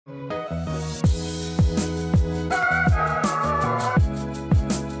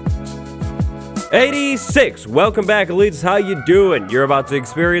86! Welcome back, elites. How you doing? You're about to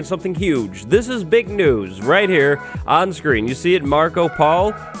experience something huge. This is big news right here on screen. You see it, Marco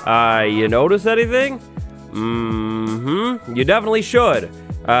Paul? You notice anything? You definitely should.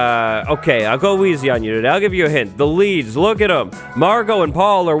 Okay, I'll go easy on you today. I'll give you a hint. The leads, look at them. Marco and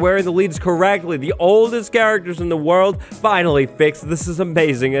Paul are wearing the leads correctly. The oldest characters in the world finally fixed. This is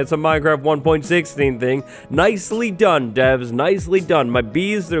amazing. It's a Minecraft 1.16 thing. Nicely done, devs. Nicely done. My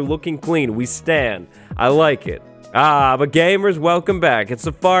bees, they're looking clean. We stand. I like it. But gamers, welcome back. It's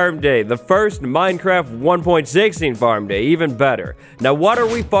a farm day. The first Minecraft 1.16 farm day. Even better. Now, what are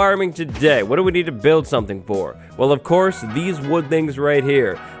we farming today? What do we need to build something for? Well, of course, these wood things right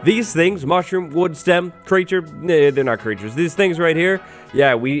here. These things, mushroom, wood, stem, creature, they're not creatures. These things right here,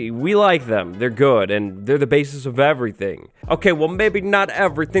 yeah, we like them. They're good, and they're the basis of everything. Okay, well, maybe not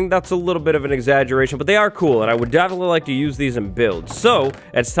everything. That's a little bit of an exaggeration, but they are cool, and I would definitely like to use these in builds. So,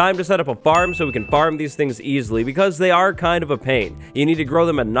 it's time to set up a farm so we can farm these things easily, because they are kind of a pain. You need to grow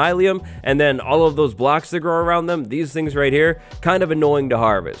them at Nylium, and then all of those blocks that grow around them, these things right here, kind of annoying to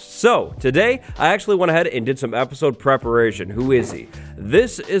harvest. So, today, I actually went ahead and did some episode preparation. Who is he?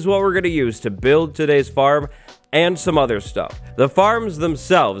 This is what we're going to use to build today's farm and some other stuff. The farms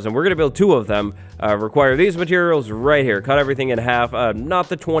themselves, and we're going to build 2 of them, require these materials right here. Cut everything in half. Not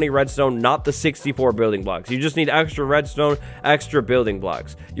the 20 redstone, not the 64 building blocks. You just need extra redstone, extra building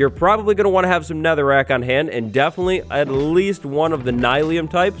blocks. You're probably going to want to have some netherrack on hand, and definitely at least one of the Nylium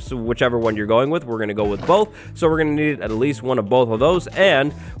types, whichever one you're going with. We're going to go with both, so we're going to need at least one of both of those,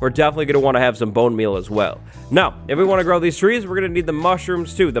 and we're definitely going to want to have some bone meal as well. Now, if we want to grow these trees, we're going to need the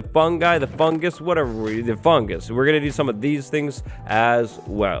mushrooms too, the fungi, the fungus, whatever, the fungus. We're going to need some of these things as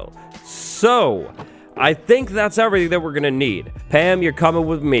well. So, I think that's everything that we're gonna need. Pam, you're coming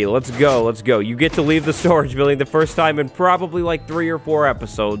with me. Let's go, let's go. You get to leave the storage building the first time in probably like 3 or 4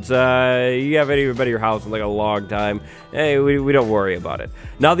 episodes. You haven't even been to your house in like a long time. Hey, we don't worry about it.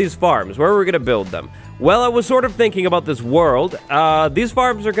 Now these farms, where are we gonna build them? Well, I was sort of thinking about this world. These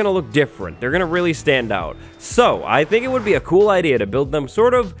farms are gonna look different. They're gonna really stand out. So, I think it would be a cool idea to build them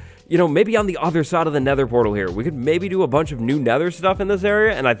sort of, you know, maybe on the other side of the nether portal here. We could maybe do a bunch of new nether stuff in this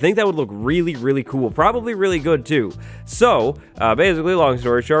area, and I think that would look really, really cool. Probably really good, too. So, basically, long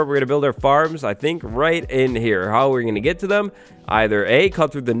story short, we're going to build our farms, I think, right in here. How are we going to get to them? Either A,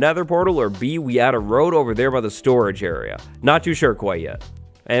 cut through the nether portal, or B, we add a road over there by the storage area. Not too sure quite yet.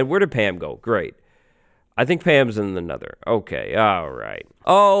 And where did Pam go? Great. I think Pam's in the nether. Okay, alright.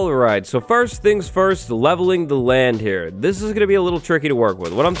 Alright, so first things first, leveling the land here. This is going to be a little tricky to work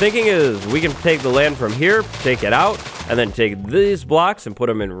with. What I'm thinking is we can take the land from here, take it out, and then take these blocks and put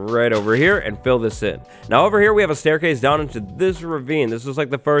them in right over here and fill this in. Now over here we have a staircase down into this ravine. This is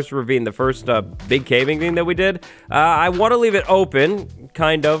like the first ravine, the first big caving thing that we did. I want to leave it open,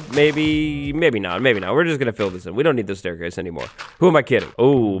 kind of. Maybe not, maybe not. We're just going to fill this in. We don't need the staircase anymore. Who am I kidding?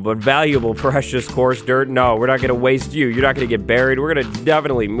 Oh, but valuable, precious, coarse dirt. No, we're not going to waste you. You're not going to get buried. We're going to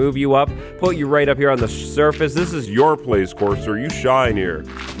definitely move you up, put you right up here on the surface. This is your place, Coarser. You shine here.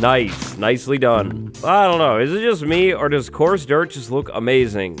 Nice. Nicely done. I don't know. Is it just me, or does coarse dirt just look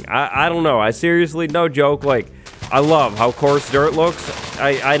amazing? I don't know. I seriously, no joke, like, I love how coarse dirt looks.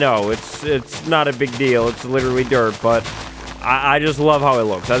 I know, it's not a big deal. It's literally dirt, but I just love how it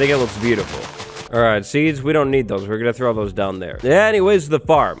looks. I think it looks beautiful. Alright, seeds, we don't need those. We're gonna throw those down there. Anyways, the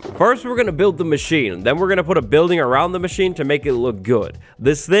farm. First, we're gonna build the machine. Then we're gonna put a building around the machine to make it look good.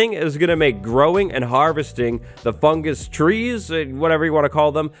 This thing is gonna make growing and harvesting the fungus trees, whatever you want to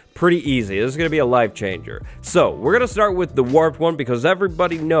call them, pretty easy. This is gonna be a life changer. So, we're gonna start with the warped one because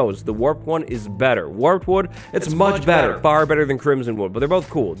everybody knows the warped one is better. Warped wood, it's much better. Far better than crimson wood, but they're both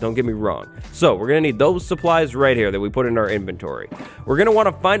cool, don't get me wrong. So, we're gonna need those supplies right here that we put in our inventory. We're gonna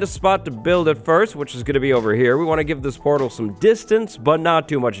want to find a spot to build it first, which is going to be over here. We want to give this portal some distance, but not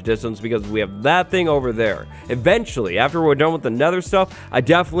too much distance because we have that thing over there. Eventually, after we're done with the nether stuff, I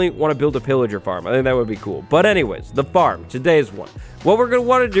definitely want to build a pillager farm. I think that would be cool. But anyways, the farm, today's one. What we're going to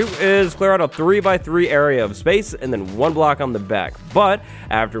want to do is clear out a 3x3 area of space and then 1 block on the back. But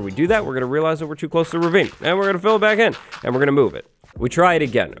after we do that, we're going to realize that we're too close to the ravine. And we're going to fill it back in, and we're going to move it. We try it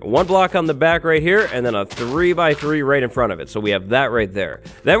again. 1 block on the back right here, and then a 3x3 right in front of it. So we have that right there.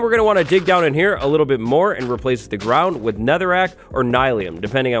 Then we're going to want to dig down in here a little bit more and replace the ground with netherrack or Nylium,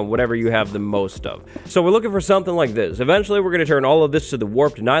 depending on whatever you have the most of. So we're looking for something like this. Eventually, we're going to turn all of this to the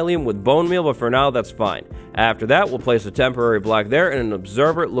warped Nylium with bone meal, but for now, that's fine. After that, we'll place a temporary block there and an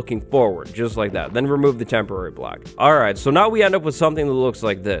observer looking forward, just like that. Then remove the temporary block. Alright, so now we end up with something that looks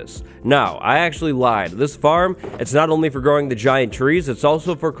like this. Now, I actually lied. This farm, it's not only for growing the giant trees, trees, it's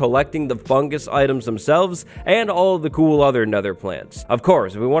also for collecting the fungus items themselves and all of the cool other nether plants. Of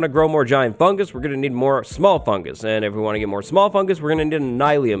course, if we want to grow more giant fungus, we're going to need more small fungus, and if we want to get more small fungus, we're going to need an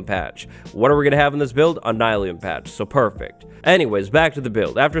nylium patch. What are we going to have in this build? A nylium patch, so perfect. Anyways, back to the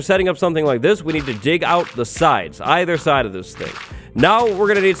build. After setting up something like this, we need to dig out the sides, either side of this thing. Now, we're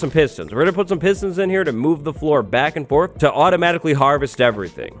going to need some pistons. We're going to put some pistons in here to move the floor back and forth to automatically harvest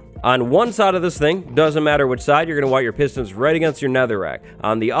everything. On one side of this thing, doesn't matter which side, you're going to want your pistons right against your netherrack.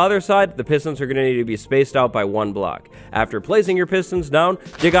 On the other side, the pistons are going to need to be spaced out by 1 block. After placing your pistons down,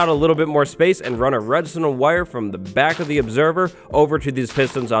 dig out a little bit more space and run a redstone wire from the back of the observer over to these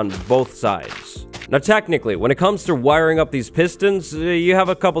pistons on both sides. Now technically, when it comes to wiring up these pistons, you have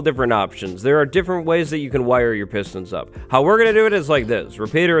a couple different options. There are different ways that you can wire your pistons up. How we're going to do it is like this.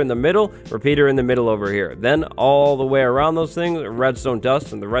 Repeater in the middle over here. Then all the way around those things, redstone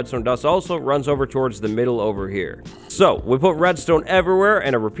dust, and the redstone dust also runs over towards the middle over here. So, we put redstone everywhere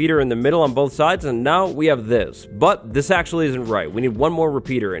and a repeater in the middle on both sides, and now we have this. But this actually isn't right. We need one more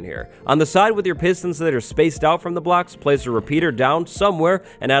repeater in here. On the side with your pistons that are spaced out from the blocks, place a repeater down somewhere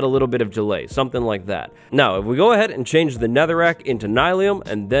and add a little bit of delay, something like that. Now, if we go ahead and change the netherrack into nylium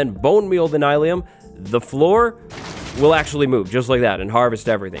and then bone meal the nylium, the floor will actually move just like that and harvest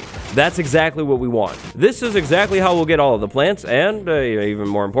everything. That's exactly what we want. This is exactly how we'll get all of the plants and, even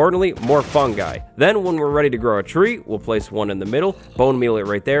more importantly, more fungi. Then when we're ready to grow a tree, we'll place one in the middle, bone meal it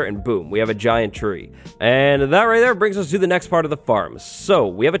right there, and boom, we have a giant tree. And that right there brings us to the next part of the farm. So,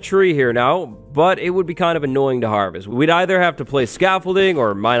 we have a tree here now, but it would be kind of annoying to harvest. We'd either have to place scaffolding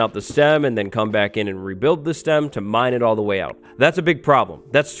or mine out the stem and then come back in and rebuild the stem to mine it all the way out. That's a big problem.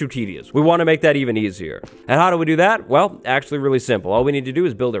 That's too tedious. We want to make that even easier. And how do we do that? Well, actually really simple. All we need to do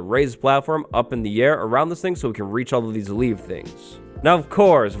is build a raised platform up in the air around this thing so we can reach all of these leaf things. Now, of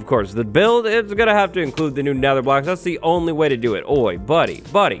course, the build is going to have to include the new nether blocks. That's the only way to do it. Oi, buddy,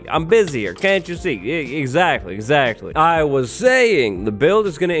 I'm busy here. Can't you see? Exactly. I was saying the build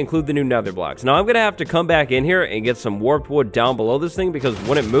is going to include the new nether blocks. Now, I'm going to have to come back in here and get some warped wood down below this thing because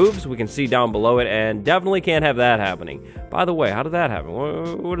when it moves, we can see down below it and definitely can't have that happening. By the way, how did that happen?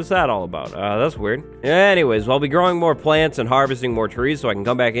 What is that all about? That's weird. Anyways, I'll be growing more plants and harvesting more trees so I can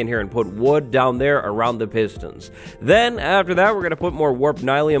come back in here and put wood down there around the pistons. Then, after that, we're going to put more warped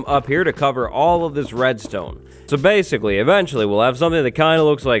nylium up here to cover all of this redstone. So basically, eventually, we'll have something that kind of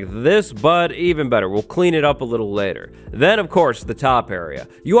looks like this, but even better. We'll clean it up a little later. Then, of course, the top area.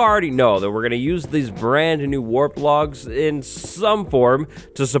 You already know that we're going to use these brand new warp logs in some form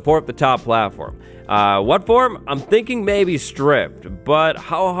to support the top platform. What form? I'm thinking maybe stripped, but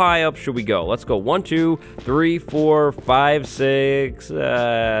how high up should we go? Let's go 1, 2, 3, 4, 5, 6.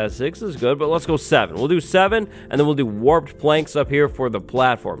 6 is good, but let's go 7. We'll do 7, and then we'll do warped planks up here for the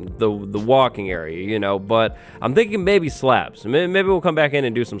platform, the walking area, you know, but I'm thinking maybe slabs. Maybe we'll come back in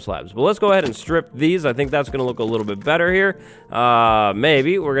and do some slabs, but let's go ahead and strip these. I think that's going to look a little bit better here.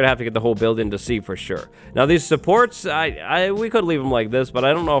 Maybe. We're going to have to get the whole building to see for sure. Now, these supports, we could leave them like this, but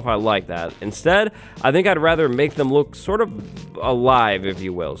I don't know if I like that. Instead, I think I'd rather make them look sort of alive, if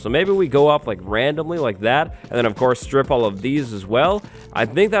you will. So maybe we go up like randomly like that, and then of course strip all of these as well. I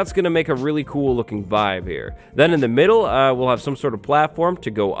think that's going to make a really cool looking vibe here. Then in the middle, we'll have some sort of platform to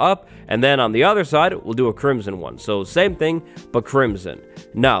go up, and then on the other side, we'll do a crimson one. So same thing, but crimson.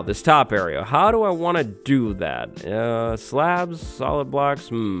 Now, this top area, how do I want to do that? Slabs, solid blocks,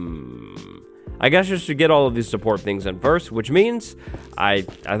 I guess I should get all of these support things in first, which means I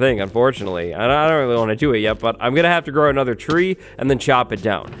think, unfortunately, and I don't really want to do it yet, but I'm going to have to grow another tree and then chop it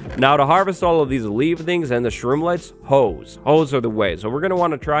down. Now, to harvest all of these leaf things and the shroom lights, hoes. Hoes are the way. So we're going to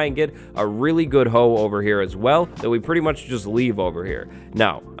want to try and get a really good hoe over here as well that we pretty much just leave over here.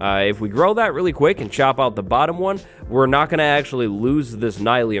 Now, if we grow that really quick and chop out the bottom one, we're not going to actually lose this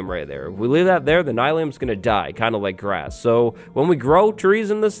nylium right there. If we leave that there, the nylium's going to die, kind of like grass. So when we grow trees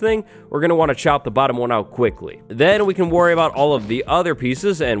in this thing, we're going to want to chop the bottom one out quickly. Then we can worry about all of the other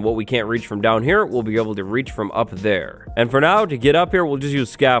pieces, and what we can't reach from down here, we'll be able to reach from up there. And for now, to get up here, we'll just use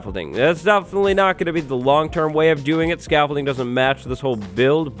scaffolding. That's definitely not going to be the long-term way of doing it. Scaffolding doesn't match this whole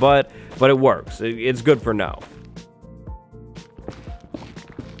build, but it works. It's good for now.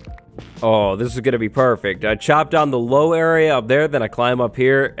 Oh, this is going to be perfect. I chop down the low area up there, then I climb up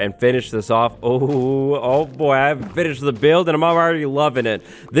here and finish this off. Oh boy, I haven't finished the build and I'm already loving it.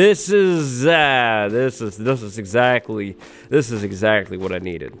 This is exactly what I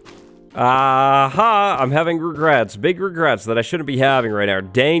needed. Aha, I'm having regrets, big regrets that I shouldn't be having right now.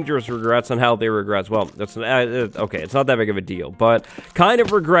 Dangerous regrets, unhealthy regrets. Well, that's okay, it's not that big of a deal, but kind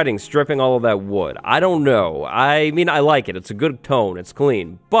of regretting stripping all of that wood. I don't know. I mean, I like it. It's a good tone. It's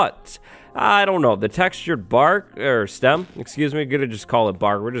clean, but I don't know, the textured bark, or stem, excuse me, gonna just call it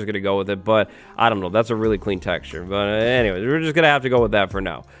bark. We're just gonna go with it, but I don't know, that's a really clean texture. But anyways, we're just gonna have to go with that for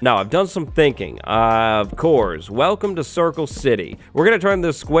now. Now, I've done some thinking. Of course, welcome to Circle City. We're gonna turn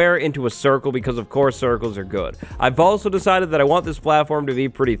this square into a circle because, of course, circles are good. I've also decided that I want this platform to be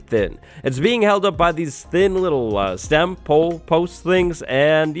pretty thin. It's being held up by these thin little stem pole post things,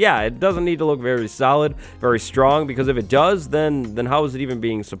 and yeah, it doesn't need to look very solid, very strong, because if it does, then how is it even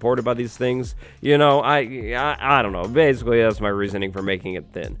being supported by these things? You know, I don't know. Basically, that's my reasoning for making it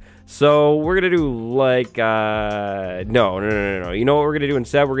thin. So we're gonna do like no. You know what we're gonna do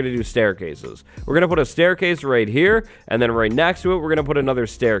instead? We're gonna do staircases. We're gonna put a staircase right here, and then right next to it, we're gonna put another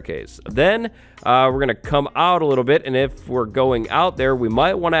staircase. Then we're gonna come out a little bit, and if we're going out there, we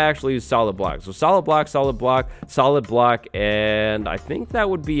might want to actually use solid block. So solid block, solid block, solid block, and I think that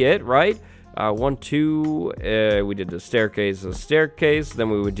would be it, right? 1, 2, we did the staircase, a staircase, then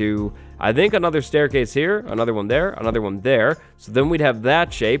we would do, I think, another staircase here, another one there, another one there, so then we'd have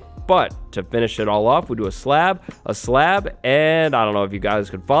that shape. But to finish it all off, we do a slab, and I don't know if you guys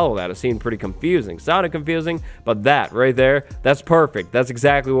could follow that. It seemed pretty confusing, sounded confusing, but that right there, that's perfect. That's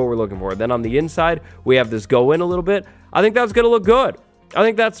exactly what we're looking for. Then on the inside, we have this go in a little bit. I think that's gonna look good. I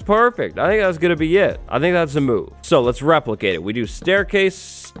think that's perfect. I think that's gonna be it. I think that's a move. So let's replicate it. We do staircase,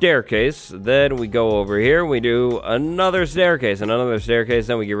 staircase, then we go over here, we do another staircase and another staircase,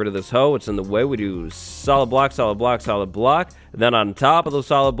 then we get rid of this hoe, it's in the way. We do solid block, solid block, solid block, then on top of those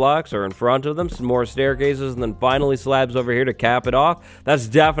solid blocks, or in front of them, some more staircases, and then finally slabs over here to cap it off. That's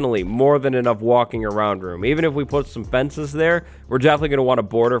definitely more than enough walking around room. Even if we put some fences there, we're definitely going to want a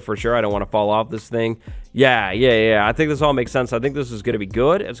border for sure. I don't want to fall off this thing. Yeah. I think this all makes sense. I think this is going to be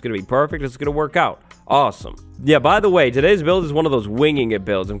good. It's going to be perfect. It's going to work out. Awesome. Yeah, by the way, today's build is one of those winging it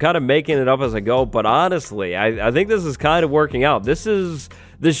builds. I'm kind of making it up as I go, but honestly, I think this is kind of working out. This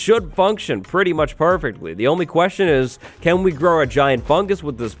should function pretty much perfectly. The only question is, can we grow a giant fungus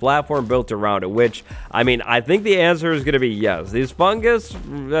with this platform built around it? Which, I mean, I think the answer is going to be yes. These fungus,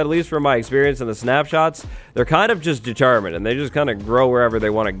 at least from my experience in the snapshots, they're kind of just determined, and they just kind of grow wherever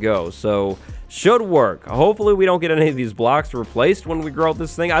they want to go. So should work. Hopefully we don't get any of these blocks replaced when we grow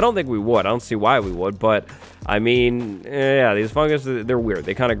this thing. I don't think we would. I don't see why we would, but I mean, yeah, these fungus, they're weird.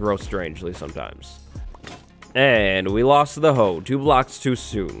 They kind of grow strangely sometimes. And we lost the hoe. 2 blocks too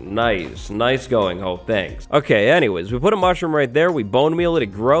soon. Nice going, hoe. Thanks. Okay, anyways, we put a mushroom right there. We bone meal it. It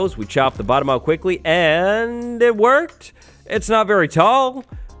grows. We chop the bottom out quickly, and it worked. It's not very tall.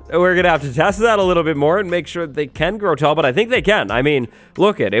 We're gonna have to test that a little bit more and make sure they can grow tall, but I think they can. I mean,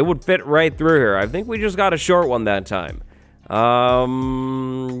 look it would fit right through here. I think we just got a short one that time.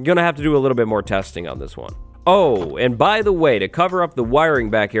 Gonna have to do a little bit more testing on this one. Oh, and by the way, to cover up the wiring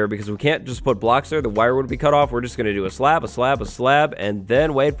back here, because we can't just put blocks there, the wire would be cut off, we're just going to do a slab, and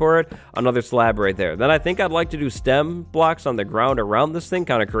then, wait for it, another slab right there. Then I think I'd like to do stem blocks on the ground around this thing,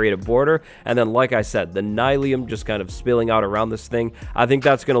 kind of create a border, and then, like I said, the nylium just kind of spilling out around this thing. I think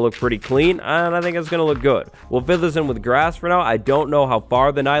that's going to look pretty clean, and I think it's going to look good. We'll fill this in with grass for now. I don't know how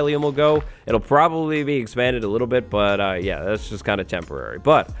far the nylium will go. It'll probably be expanded a little bit, but yeah, that's just kind of temporary.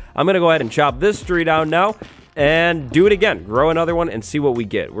 But I'm going to go ahead and chop this tree down now and do it again. Grow another one and see what we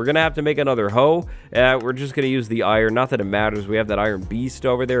get. We're going to have to make another hoe. We're just going to use the iron. Not that it matters. We have that iron beast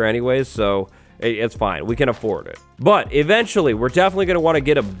over there anyways, so it's fine. We can afford it. But eventually, we're definitely going to want to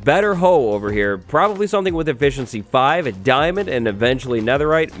get a better hoe over here. Probably something with efficiency 5, a diamond, and eventually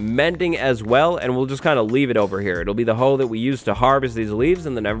netherite, mending as well, and we'll just kind of leave it over here. It'll be the hoe that we use to harvest these leaves,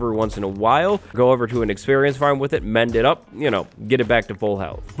 and then every once in a while, go over to an experience farm with it, mend it up, you know, get it back to full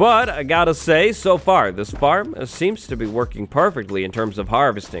health. But I gotta say, so far, this farm seems to be working perfectly in terms of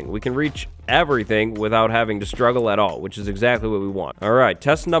harvesting. We can reach everything without having to struggle at all, which is exactly what we want. All right,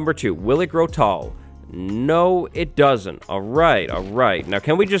 test number 2. Will it grow tall? No, it doesn't. All right. Now,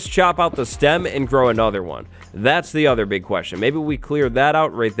 can we just chop out the stem and grow another one? That's the other big question. Maybe we clear that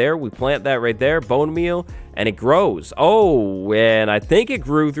out right there. We plant that right there, bone meal, and it grows. Oh, and I think it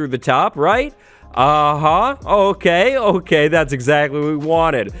grew through the top, right? Okay, that's exactly what we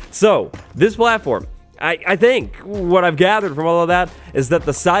wanted. So, this platform, I think what I've gathered from all of that is that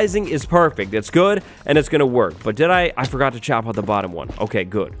the sizing is perfect. It's good, and it's going to work. But I forgot to chop out the bottom one. Okay,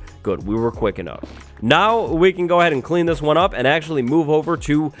 good. We were quick enough. Now, we can go ahead and clean this one up and actually move over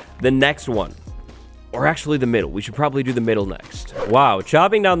to the next one. Or actually the middle. We should probably do the middle next. Wow,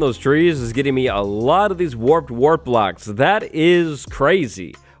 chopping down those trees is getting me a lot of these warped wart blocks. That is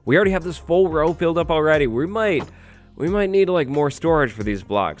crazy. We already have this full row filled up already. We might need like more storage for these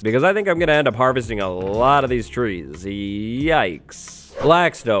blocks, because I think I'm gonna end up harvesting a lot of these trees. Yikes.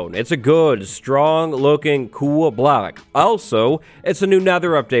 Blackstone. It's a good, strong looking, cool block. Also, it's a new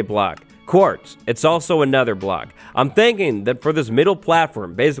nether update block. Quartz. It's also a nether block. I'm thinking that for this middle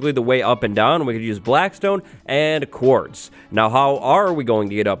platform, basically the way up and down, we could use blackstone and quartz. Now, how are we going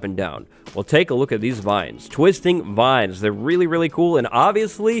to get up and down? Well, take a look at these vines. Twisting vines. They're really, really cool, and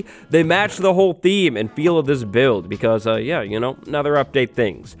obviously, they match the whole theme and feel of this build because, yeah, you know, another update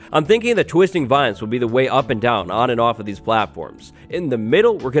things. I'm thinking that twisting vines will be the way up and down, on and off of these platforms. In the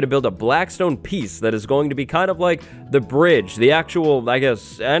middle, we're going to build a blackstone piece that is going to be kind of like the bridge, the actual, I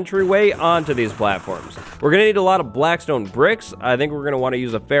guess, entryway onto these platforms. We're going to need a lot of blackstone bricks. I think we're going to want to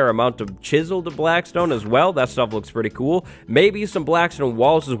use a fair amount of chiseled blackstone as well. That stuff looks pretty cool. Maybe some blackstone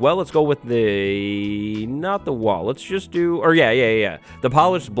walls as well. Let's go with not the wall. Let's just do, or yeah. The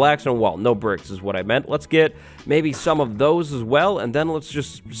polished blackstone wall. No bricks is what I meant. Let's get maybe some of those as well, and then let's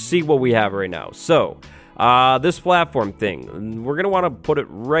just see what we have right now. So, this platform thing, we're going to want to put it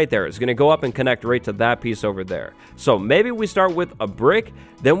right there. It's going to go up and connect right to that piece over there. So maybe we start with a brick,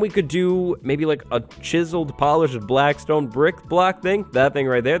 then we could do maybe like a chiseled, polished blackstone brick block thing, that thing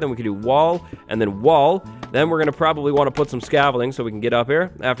right there. Then we could do wall, and then wall. Then we're going to probably want to put some scaffolding so we can get up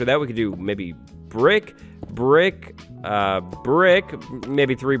here. After that, we could do maybe brick,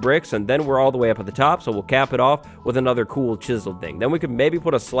 maybe 3 bricks, and then we're all the way up at the top, so we'll cap it off with another cool chiseled thing. Then we could maybe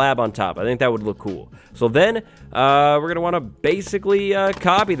put a slab on top. I think that would look cool. So then, we're going to want to basically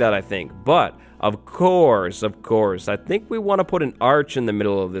copy that, I think. But, of course, I think we want to put an arch in the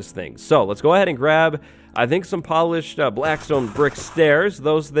middle of this thing. So, let's go ahead and grab, I think, some polished blackstone brick stairs,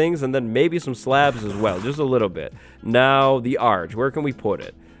 those things, and then maybe some slabs as well, just a little bit. Now, the arch, where can we put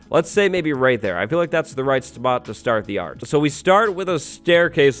it? Let's say maybe right there. I feel like that's the right spot to start the arch. So we start with a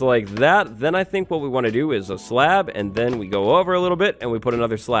staircase like that. Then I think what we want to do is a slab, and then we go over a little bit, and we put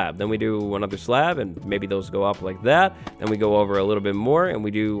another slab. Then we do another slab, and maybe those go up like that. Then we go over a little bit more, and we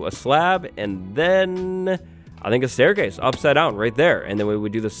do a slab, and then I think a staircase upside down right there. And then we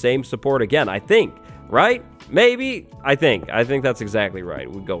would do the same support again, I think. Right? Maybe? I think that's exactly right.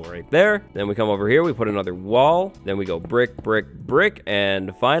 We go right there. Then we come over here. We put another wall. Then we go brick,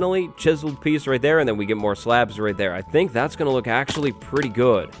 and finally, chiseled piece right there. And then we get more slabs right there. I think that's going to look actually pretty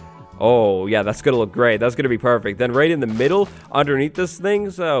good. Oh, yeah, that's going to look great. That's going to be perfect. Then right in the middle, underneath this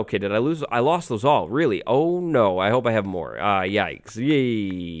thing. Okay, did I lose? I lost those all. Really? Oh, no. I hope I have more. Yikes.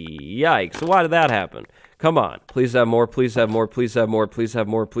 Yikes. Why did that happen? Come on. Please have more. Please have more. Please have more. Please have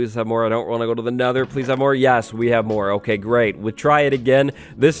more. Please have more. I don't want to go to the nether. Please have more. Yes, we have more. Okay, great. We'll try it again.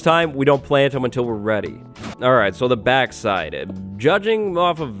 This time, we don't plant them until we're ready. All right, so the back side. Judging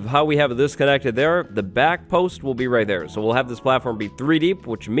off of how we have this connected there, the back post will be right there. So we'll have this platform be 3 deep,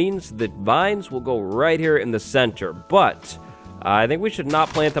 which means the vines will go right here in the center. But I think we should not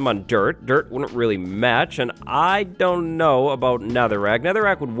plant them on dirt. Dirt wouldn't really match, and I don't know about netherrack.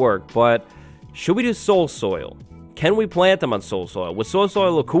 Netherrack would work, but should we do soul soil? Can we plant them on soul soil? Would soul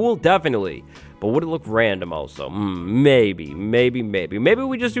soil look cool? Definitely. But would it look random also? Maybe. Maybe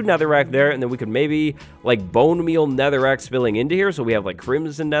we just do netherrack there, and then we could maybe, like, bone meal netherrack spilling into here, so we have, like,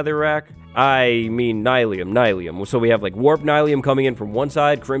 crimson netherrack. I mean, nylium. So we have, like, warp nylium coming in from one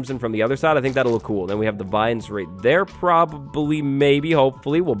side, crimson from the other side. I think that'll look cool. Then we have the vines right there, probably, maybe,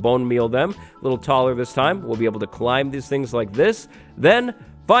 hopefully. We'll bone meal them. A little taller this time. We'll be able to climb these things like this. Then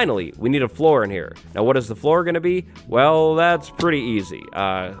finally, we need a floor in here. Now, what is the floor going to be? Well, that's pretty easy.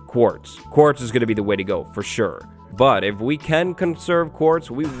 Quartz. Quartz is going to be the way to go, for sure. But if we can conserve quartz,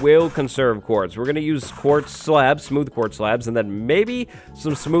 we will conserve quartz. We're going to use quartz slabs, smooth quartz slabs, and then maybe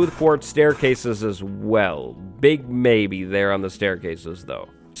some smooth quartz staircases as well. Big maybe there on the staircases, though.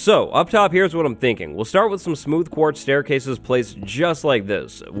 So, up top, here's what I'm thinking. We'll start with some smooth quartz staircases placed just like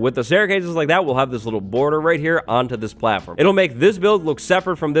this. With the staircases like that, we'll have this little border right here onto this platform. It'll make this build look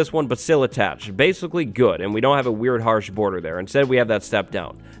separate from this one, but still attached. Basically good, and we don't have a weird, harsh border there. Instead, we have that step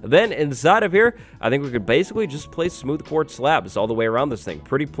down. Then, inside of here, I think we could basically just place smooth quartz slabs all the way around this thing.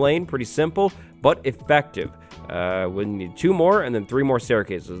 Pretty plain, pretty simple, but effective. We need 2 more, and then 3 more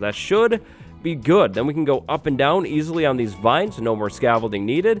staircases. That should be good. Then we can go up and down easily on these vines, no more scaffolding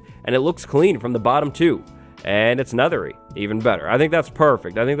needed, and it looks clean from the bottom too. And it's nethery, even better. I think that's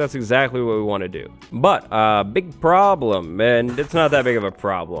perfect. I think that's exactly what we want to do. But, big problem, and it's not that big of a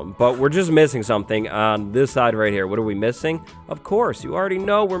problem, but we're just missing something on this side right here. What are we missing? Of course, you already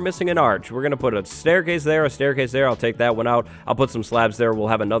know we're missing an arch. We're going to put a staircase there, I'll take that one out. I'll put some slabs there. We'll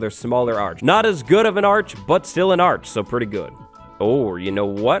have another smaller arch. Not as good of an arch, but still an arch, so pretty good. Oh, you know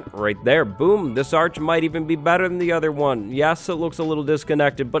what? Right there, boom. This arch might even be better than the other one. Yes, it looks a little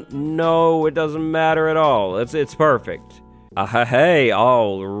disconnected, but no, it doesn't matter at all. It's perfect. Hey,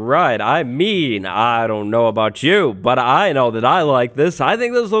 all right. I mean, I don't know about you, but I know that I like this. I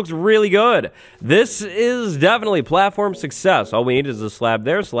think this looks really good. This is definitely platform success. All we need is a slab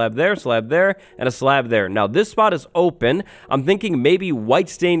there, slab there, slab there, and a slab there. Now, this spot is open. I'm thinking maybe white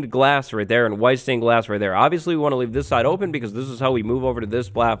stained glass right there and white stained glass right there. Obviously, we want to leave this side open because this is how we move over to this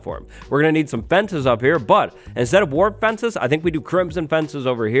platform. We're going to need some fences up here, but instead of warped fences, I think we do crimson fences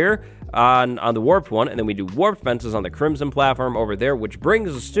over here on the warped one, and then we do warped fences on the crimson platform over there, which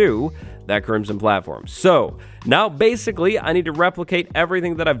brings us to that crimson platform. So now basically I need to replicate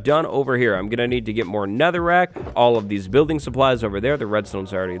everything that I've done over here. I'm gonna need to get more netherrack, all of these building supplies over there, the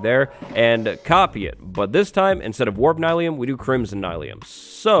redstone's already there, and copy it. But this time, instead of warped nylium, we do crimson nylium.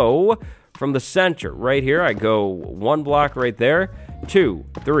 So from the center right here, I go 1 block right there, 2,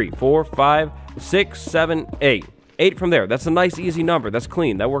 3, 4, 5, 6, 7, 8. 8 from there. That's a nice, easy number. That's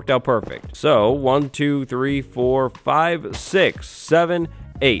clean. That worked out perfect. So 1, 2, 3, 4, 5, 6, 7,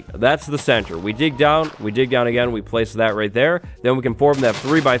 8. That's the center. We dig down again. We place that right there. Then we can form that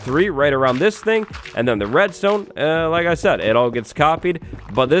 3x3 right around this thing. And then the redstone, like I said, it all gets copied.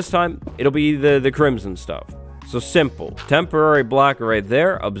 But this time, it'll be the crimson stuff. So simple. Temporary block right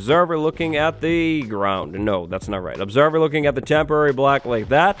there. Observer looking at the ground. No, that's not right. Observer looking at the temporary block like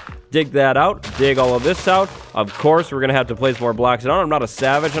that. Dig that out. Dig all of this out. Of course, we're going to have to place more blocks down. I'm not a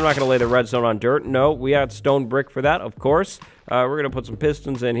savage. I'm not going to lay the redstone on dirt. No, we got stone brick for that, of course. We're going to put some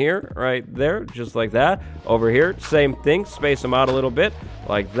pistons in here, right there, just like that. Over here, same thing. Space them out a little bit,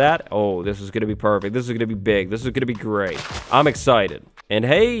 like that. Oh, this is going to be perfect. This is going to be big. This is going to be great. I'm excited. And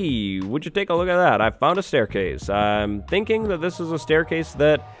hey, would you take a look at that? I found a staircase. I'm thinking that this is a staircase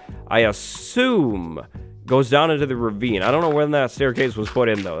that I assume goes down into the ravine. I don't know when that staircase was put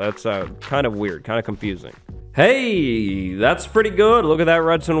in, though. That's kind of weird, kind of confusing. Hey, that's pretty good. Look at that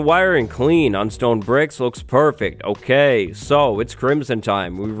redstone wiring. Clean on stone bricks. Looks perfect. Okay, so it's crimson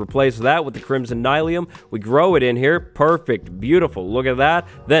time. We replace that with the crimson nylium. We grow it in here. Perfect. Beautiful. Look at that.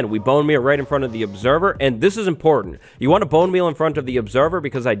 Then we bone meal right in front of the observer. And this is important. You want to bone meal in front of the observer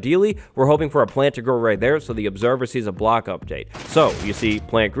because ideally we're hoping for a plant to grow right there so the observer sees a block update. So you see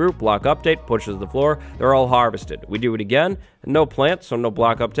plant group, block update, pushes the floor. They're all harvested. We do it again. No plant, so no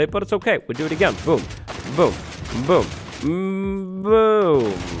block update, but it's okay. We do it again. Boom. Boom, boom,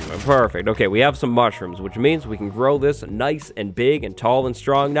 boom. Perfect. Okay, we have some mushrooms, which means we can grow this nice and big and tall and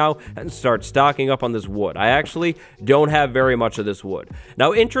strong now and start stocking up on this wood. I actually don't have very much of this wood.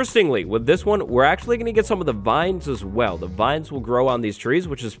 Now, interestingly, with this one, we're actually going to get some of the vines as well. The vines will grow on these trees,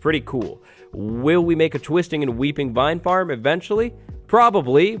 which is pretty cool. Will we make a twisting and weeping vine farm eventually?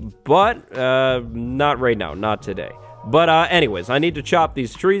 Probably, but not right now, not today. But anyways, I need to chop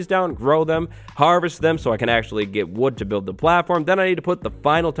these trees down, grow them, harvest them so I can actually get wood to build the platform. Then I need to put the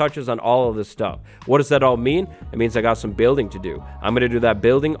final touches on all of this stuff. What does that all mean? It means I got some building to do. I'm going to do that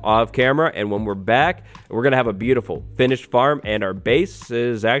building off camera, and when we're back, we're going to have a beautiful finished farm, and our base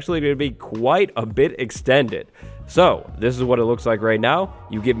is actually going to be quite a bit extended. So, this is what it looks like right now.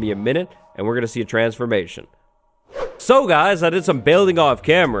 You give me a minute, and we're going to see a transformation. So guys, I did some building off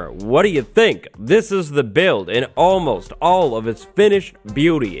camera. What do you think? This is the build in almost all of its finished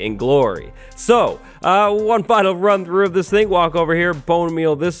beauty and glory. So, one final run through of this thing. Walk over here, bone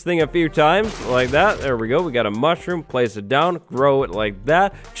meal this thing a few times, like that. There we go. We got a mushroom, place it down, grow it like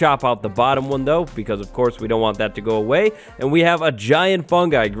that. Chop out the bottom one though, because of course we don't want that to go away. And we have a giant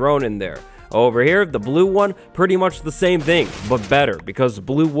fungi grown in there. Over here, the blue one, pretty much the same thing, but better, because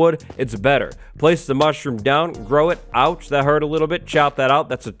blue wood, it's better. Place the mushroom down, grow it. Ouch, that hurt a little bit. Chop that out.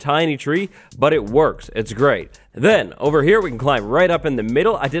 That's a tiny tree, but it works. It's great. Then, over here, we can climb right up in the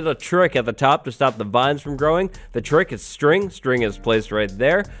middle. I did a trick at the top to stop the vines from growing. The trick is string. String is placed right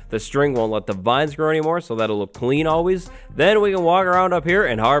there. The string won't let the vines grow anymore, so that'll look clean always. Then we can walk around up here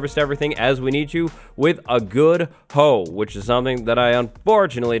and harvest everything as we need to with a good hoe, which is something that I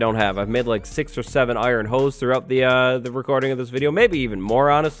unfortunately don't have. I've made like 6 or 7 iron hoes throughout the recording of this video, maybe even more,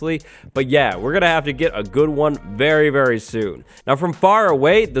 honestly. But yeah, we're gonna have to get a good one very, very soon. Now, from far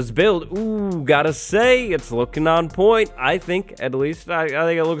away, this build, ooh, gotta say, it's looking on point. I think, at least, I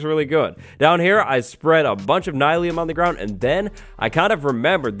think it looks really good. Down here, I spread a bunch of nylium on the ground, and then I kind of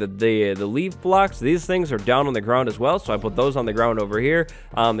remembered that the leaf blocks, these things are down on the ground as well, so I put those on the ground over here,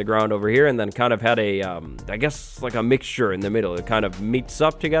 and then kind of had a, I guess, like a mixture in the middle. It kind of meets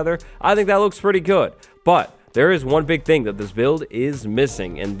up together. I think that looks pretty good. But there is one big thing that this build is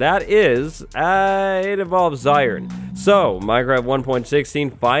missing, and that is, it involves iron. So, Minecraft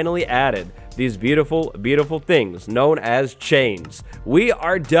 1.16 finally added these beautiful, beautiful things known as chains. We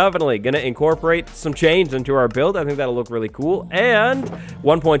are definitely going to incorporate some chains into our build. I think that'll look really cool. And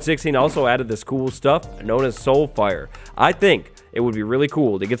 1.16 also added this cool stuff known as Soulfire. I think it would be really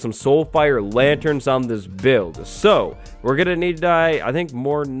cool to get some Soulfire lanterns on this build. So, we're going to need, I think,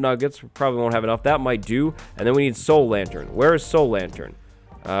 more nuggets. We probably won't have enough. That might do. And then we need Soul Lantern. Where is Soul Lantern?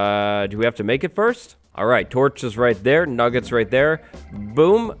 Do we have to make it first? All right, torches right there, nuggets right there.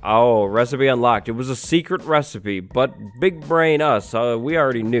 Boom. Oh, recipe unlocked. It was a secret recipe, but big brain us, we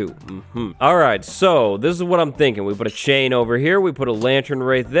already knew. All right, so this is what I'm thinking. We put a chain over here. We put a lantern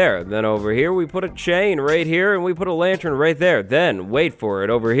right there. Then over here, we put a chain right here, and we put a lantern right there. Then, wait for it.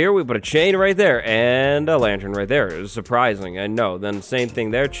 Over here, we put a chain right there, and a lantern right there. It was surprising, I know. Then same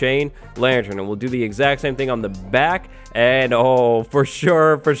thing there, chain, lantern. And we'll do the exact same thing on the back. And, oh, for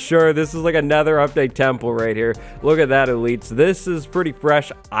sure, this is like another update temple right here. Look at that, elites. This is pretty fresh,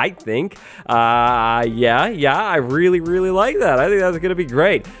 I think. Yeah, I really like that. I think that's gonna be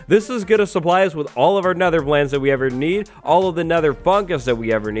great. This is gonna supply us with all of our nether plants that we ever need, all of the nether fungus that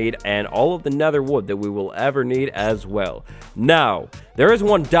we ever need, and all of the nether wood that we will ever need as well. Now, there is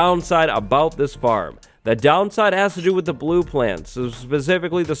one downside about this farm. The downside has to do with the blue plants,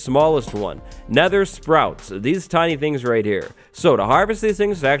 specifically the smallest one, nether sprouts, these tiny things right here. So to harvest these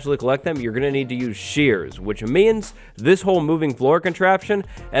things, to actually collect them, you're going to need to use shears, which means this whole moving floor contraption,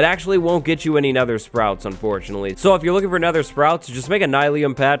 it actually won't get you any nether sprouts, unfortunately. So if you're looking for nether sprouts, just make a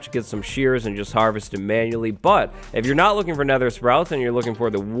nylium patch, get some shears, and just harvest them manually. But if you're not looking for nether sprouts and you're looking for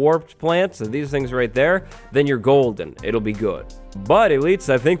the warped plants, these things right there, then you're golden. It'll be good. But, elites,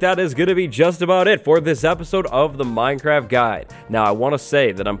 I think that is going to be just about it for this episode of the Minecraft Guide. Now, I want to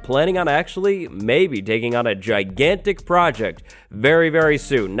say that I'm planning on actually maybe taking on a gigantic project very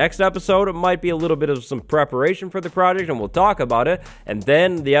soon. Next episode, it might be a little bit of some preparation for the project, and we'll talk about it. And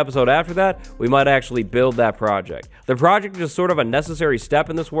then, the episode after that, we might actually build that project. The project is sort of a necessary step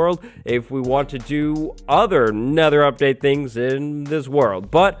in this world if we want to do other nether update things in this world.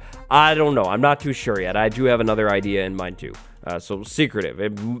 But, I don't know. I'm not too sure yet. I do have another idea in mind, too. So secretive.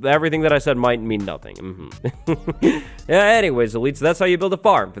 Everything that I said might mean nothing. Yeah, anyways, elites, that's how you build a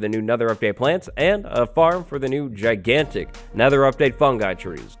farm for the new nether update plants and a farm for the new gigantic nether update fungi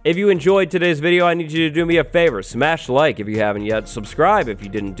trees. If you enjoyed today's video, I need you to do me a favor. Smash like if you haven't yet. Subscribe if you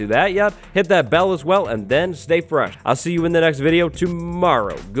didn't do that yet. Hit that bell as well, and then stay fresh. I'll see you in the next video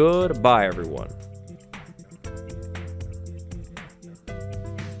tomorrow. Goodbye, everyone.